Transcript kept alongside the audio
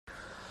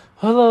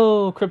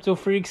Hello, crypto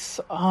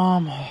freaks.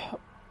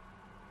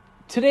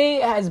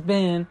 Today has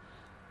been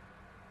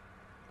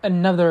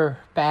another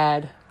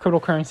bad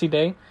cryptocurrency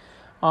day.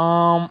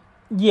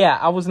 Yeah,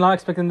 I was not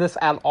expecting this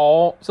at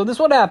all. So this is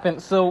what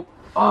happened. So,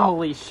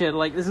 holy shit,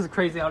 like this is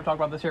crazy how to talk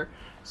about this here.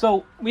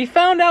 So we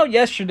found out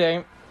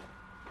yesterday,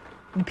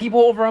 the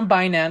people over on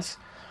Binance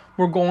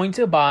were going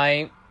to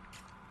buy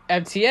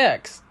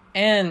FTX,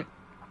 and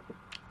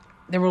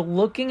they were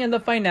looking at the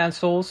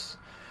financials,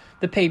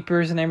 the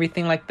papers and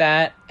everything like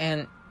that,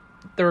 and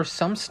there was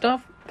some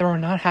stuff they were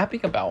not happy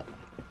about.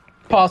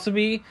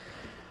 Possibly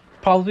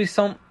a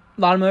lot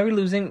of money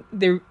losing.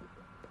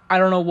 I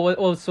don't know what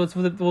was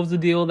the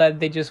deal that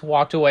they just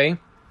walked away.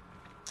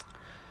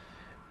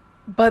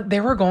 But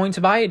they were going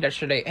to buy it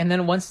yesterday, and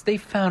then once they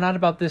found out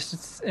about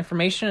this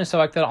information and stuff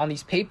like that on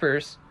these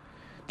papers,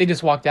 they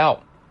just walked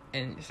out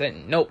and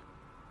said, "Nope,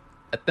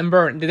 let them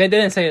burn." They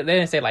didn't say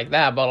it like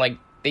that, but like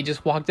they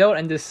just walked out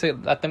and just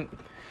said, "Let them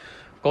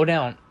go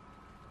down."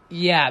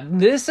 Yeah,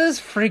 this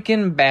is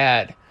freaking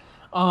bad.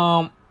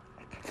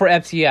 For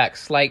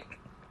FTX, like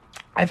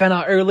I found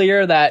out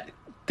earlier that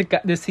the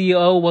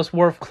CEO was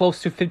worth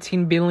close to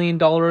 $15 billion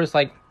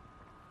like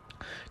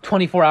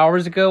 24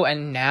 hours ago,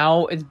 and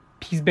now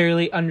he's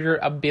barely under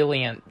 $1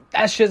 billion.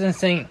 That's just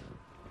insane.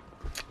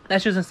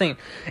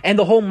 And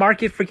the whole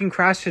market freaking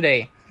crashed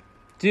today,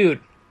 dude.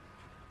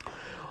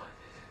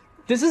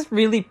 This is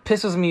really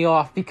pisses me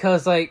off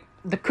because like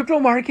the crypto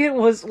market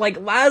was like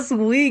last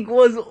week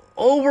was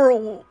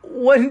over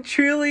 $1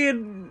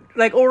 trillion.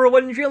 Like over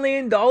 $1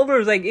 trillion,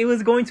 like it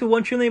was going to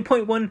 1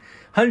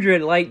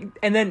 trillion.100, like,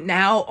 and then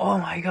now, oh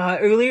my god!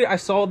 Earlier I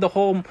saw the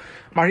whole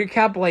market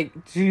cap, like,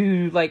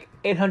 dude, like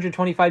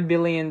 $825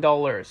 billion,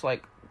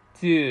 like,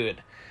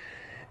 dude,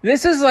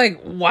 this is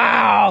like,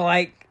 wow,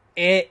 like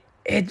it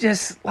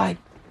just like,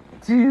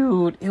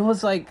 dude, it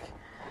was like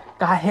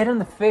got hit in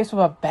the face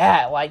with a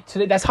bat, like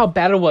today. That's how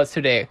bad it was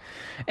today,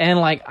 and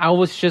like I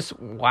was just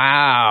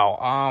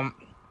wow.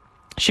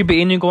 Shiba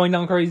Inu going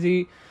down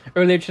crazy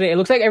earlier today. It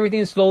looks like everything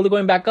is slowly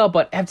going back up,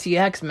 but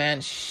FTX,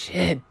 man,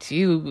 shit,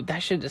 dude,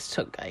 that shit just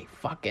took a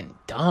fucking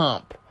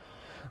dump.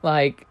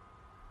 Like,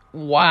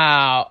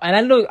 wow. And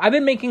I know I've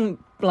been making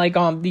like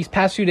these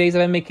past few days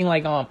I've been making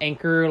like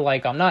Anchor,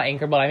 like not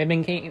Anchor, but I've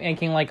been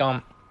making like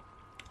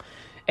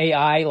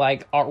AI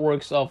like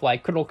artworks of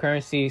like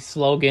cryptocurrency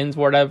slogans,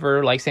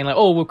 whatever, like saying like,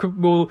 oh,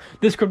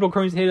 this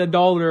cryptocurrency hit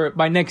 $1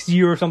 by next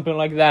year or something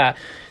like that.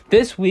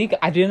 This week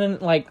I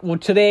didn't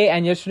today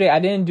and yesterday I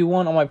didn't do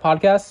one on my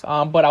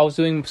podcast, but I was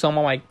doing some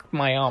on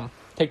my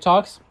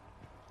TikToks,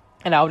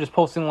 and I was just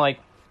posting like,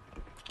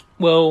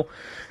 well,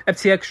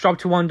 FTX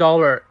dropped to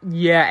 $1.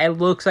 Yeah, it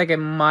looks like it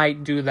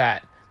might do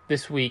that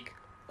this week.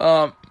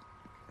 Like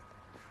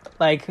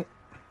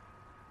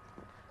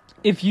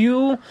if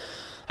you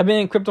have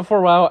been in crypto for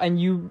a while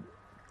and you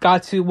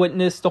got to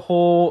witness the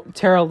whole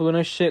Terra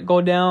Luna shit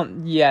go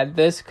down, yeah,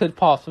 this could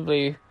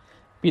possibly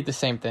be the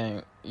same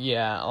thing.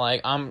 Yeah,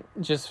 like I'm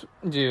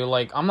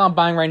not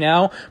buying right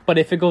now, but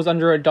if it goes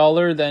under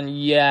 $1, then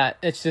yeah,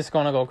 it's just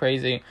gonna go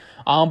crazy.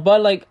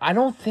 But like I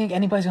don't think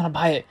anybody's gonna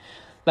buy it.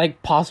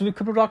 Like possibly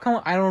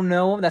Crypto.com, I don't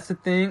know. That's the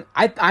thing.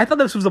 I thought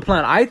this was the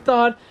plan. I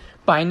thought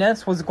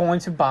Binance was going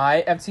to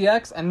buy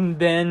FTX and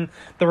then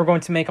they were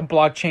going to make a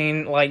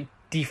blockchain like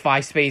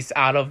DeFi space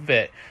out of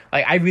it.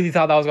 Like I really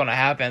thought that was gonna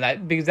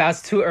happen. Because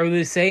that's too early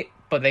to say,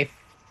 but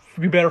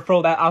we better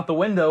throw that out the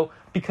window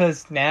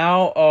because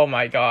now, oh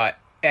my god,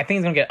 I think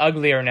it's gonna get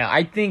uglier now.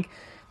 I think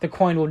the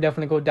coin will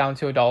definitely go down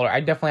to $1.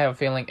 I definitely have a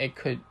feeling it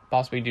could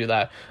possibly do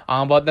that.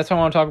 But that's what I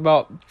want to talk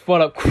about.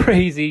 What a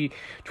crazy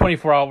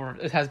 24 hours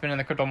it has been in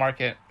the crypto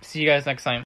market. See you guys next time.